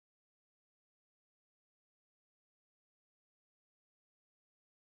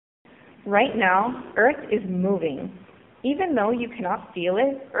Right now, Earth is moving. Even though you cannot feel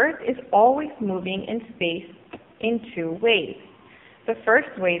it, Earth is always moving in space in two ways. The first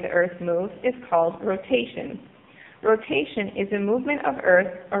way the Earth moves is called rotation. Rotation is a movement of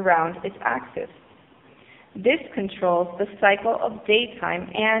Earth around its axis. This controls the cycle of daytime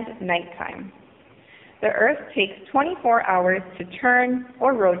and nighttime. The Earth takes 24 hours to turn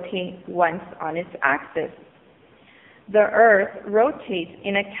or rotate once on its axis. The Earth rotates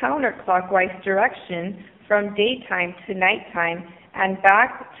in a counterclockwise direction from daytime to nighttime and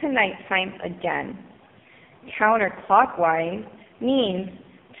back to nighttime again. Counterclockwise means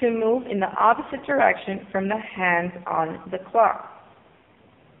to move in the opposite direction from the hands on the clock.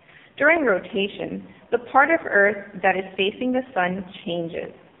 During rotation, the part of Earth that is facing the sun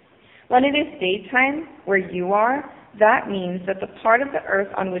changes. When it is daytime where you are, that means that the part of the Earth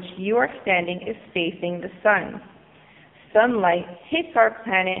on which you are standing is facing the sun. Sunlight hits our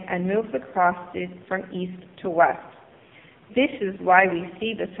planet and moves across it from east to west. This is why we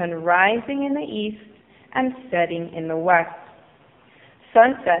see the sun rising in the east and setting in the west.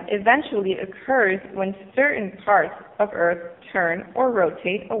 Sunset eventually occurs when certain parts of Earth turn or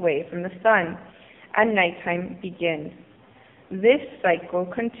rotate away from the sun, and nighttime begins. This cycle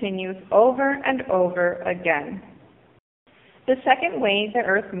continues over and over again. The second way the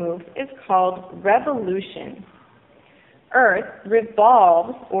Earth moves is called revolution. Earth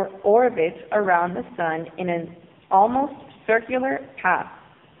revolves or orbits around the sun in an almost circular path.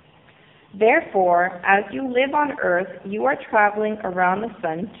 Therefore, as you live on Earth, you are traveling around the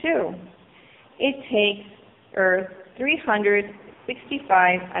sun too. It takes Earth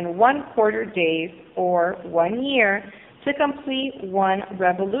 365 and 1/4 days, or 1 year, to complete one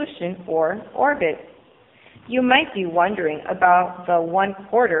revolution or orbit. You might be wondering about the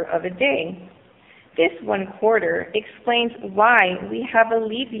 1/4 of a day. This 1/4 explains why we have a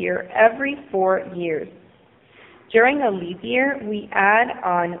leap year every 4 years. During a leap year, we add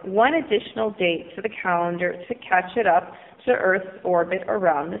on one additional date to the calendar to catch it up to Earth's orbit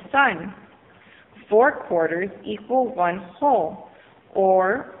around the sun. 4 quarters equal 1 whole,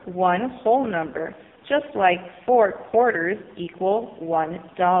 or 1 whole number, just like 4 quarters equal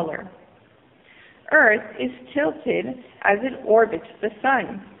 $1. Earth is tilted as it orbits the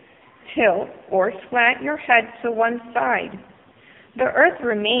sun. Tilt or slant your head to one side. The Earth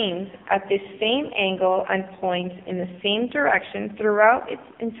remains at this same angle and points in the same direction throughout its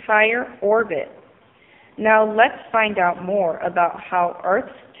entire orbit. Now let's find out more about how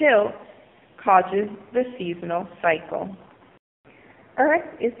Earth's tilt causes the seasonal cycle. Earth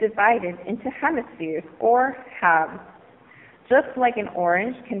is divided into hemispheres, or halves. Just like an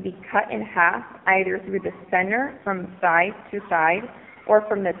orange can be cut in half either through the center from side to side or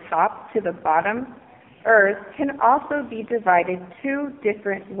from the top to the bottom, Earth can also be divided 2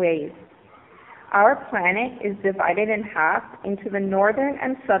 different ways. Our planet is divided in half into the northern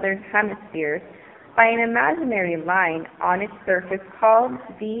and southern hemispheres by an imaginary line on its surface called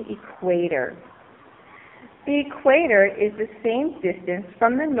the equator. The equator is the same distance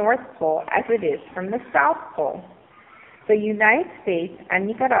from the North Pole as it is from the South Pole. The United States and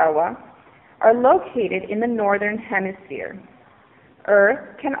Nicaragua are located in the northern hemisphere.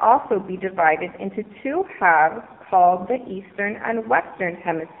 Earth can also be divided into 2 halves called the eastern and western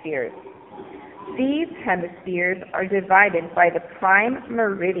hemispheres. These hemispheres are divided by the prime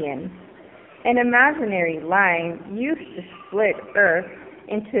meridian, an imaginary line used to split Earth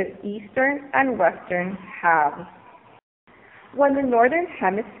into eastern and western halves. When the northern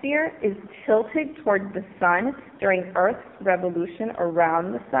hemisphere is tilted toward the sun during Earth's revolution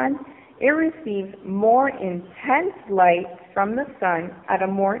around the sun, it receives more intense light from the sun at a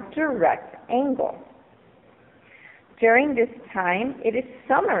more direct angle. During this time, it is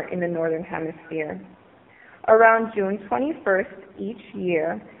summer in the northern hemisphere. Around June 21st each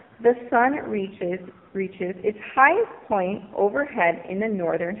year, the sun reaches its highest point overhead in the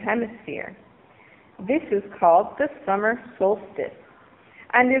northern hemisphere. This is called the summer solstice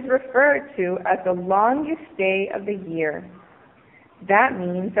and is referred to as the longest day of the year. That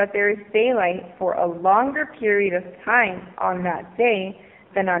means that there is daylight for a longer period of time on that day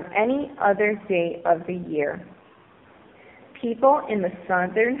than on any other day of the year. People in the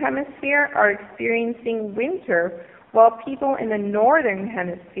southern hemisphere are experiencing winter, while people in the northern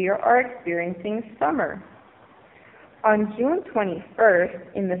hemisphere are experiencing summer. On June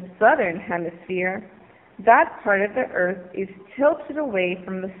 21st, in the southern hemisphere, that part of the Earth is tilted away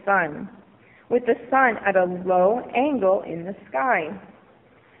from the sun, with the sun at a low angle in the sky.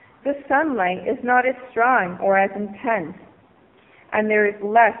 The sunlight is not as strong or as intense, and there is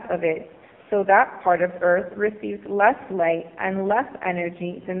less of it, so that part of Earth receives less light and less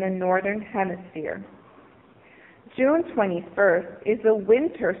energy than the northern hemisphere. June 21st is the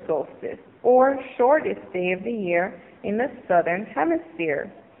winter solstice, or shortest day of the year in the southern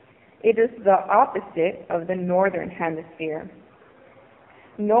hemisphere. It is the opposite of the northern hemisphere.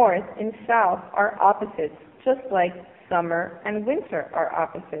 North and south are opposites, just like summer and winter are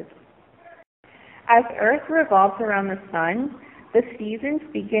opposites. As Earth revolves around the sun, the seasons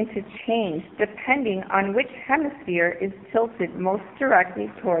begin to change depending on which hemisphere is tilted most directly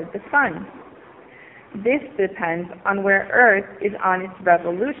toward the sun. This depends on where Earth is on its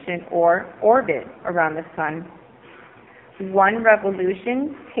revolution or orbit around the sun. One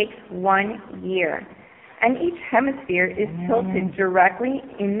revolution takes 1 year, and each hemisphere is tilted directly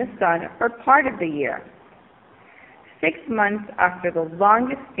in the sun for part of the year. 6 months after the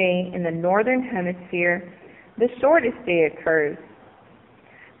longest day in the northern hemisphere, the shortest day occurs.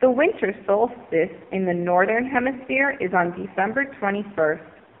 The winter solstice in the northern hemisphere is on December 21st.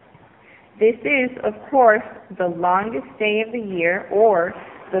 This is, of course, the longest day of the year, or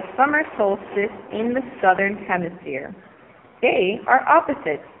the summer solstice in the southern hemisphere. They are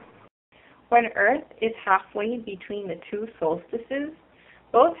opposites. When Earth is halfway between the two solstices,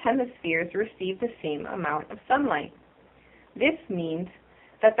 both hemispheres receive the same amount of sunlight. This means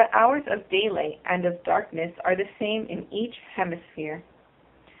that the hours of daylight and of darkness are the same in each hemisphere.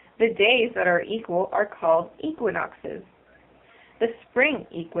 The days that are equal are called equinoxes. The spring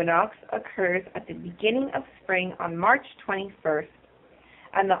equinox occurs at the beginning of spring on March 21st,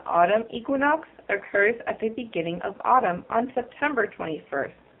 and the autumn equinox occurs at the beginning of autumn on September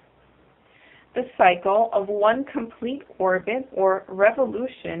 21st. The cycle of one complete orbit or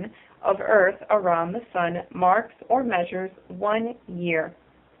revolution of Earth around the sun marks or measures 1 year.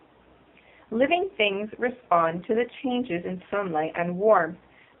 Living things respond to the changes in sunlight and warmth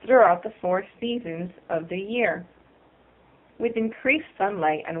throughout the 4 seasons of the year. With increased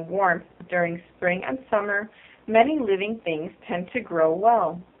sunlight and warmth during spring and summer, many living things tend to grow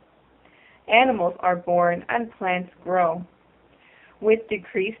well. Animals are born and plants grow. With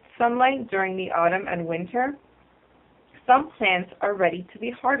decreased sunlight during the autumn and winter, some plants are ready to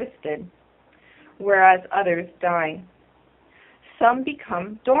be harvested, whereas others die. Some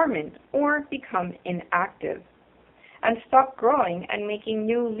become dormant or become inactive and stop growing and making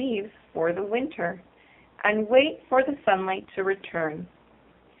new leaves for the winter and wait for the sunlight to return.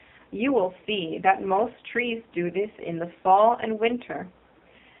 You will see that most trees do this in the fall and winter.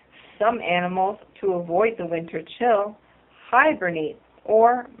 Some animals, to avoid the winter chill, hibernate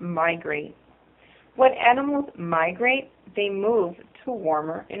or migrate. When animals migrate, they move to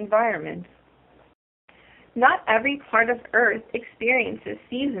warmer environments. Not every part of Earth experiences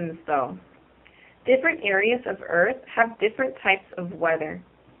seasons, though. Different areas of Earth have different types of weather.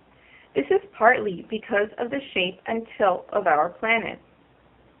 This is partly because of the shape and tilt of our planet.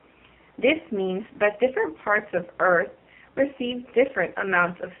 This means that different parts of Earth receive different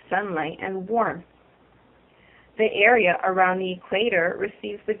amounts of sunlight and warmth. The area around the equator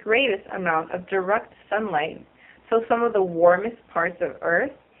receives the greatest amount of direct sunlight, so some of the warmest parts of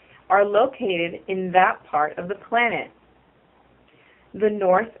Earth are located in that part of the planet. The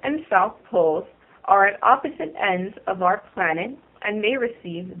North and South poles are at opposite ends of our planet, and they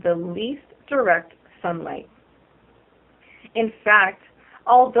receive the least direct sunlight. In fact,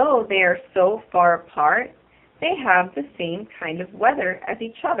 although they are so far apart, they have the same kind of weather as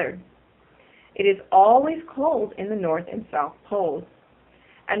each other. It is always cold in the North and South poles,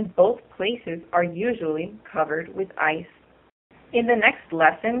 and both places are usually covered with ice. In the next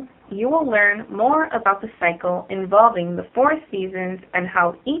lesson, you will learn more about the cycle involving the 4 seasons and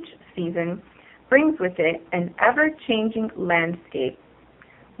how each season brings with it an ever-changing landscape.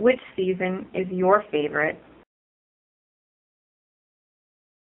 Which season is your favorite?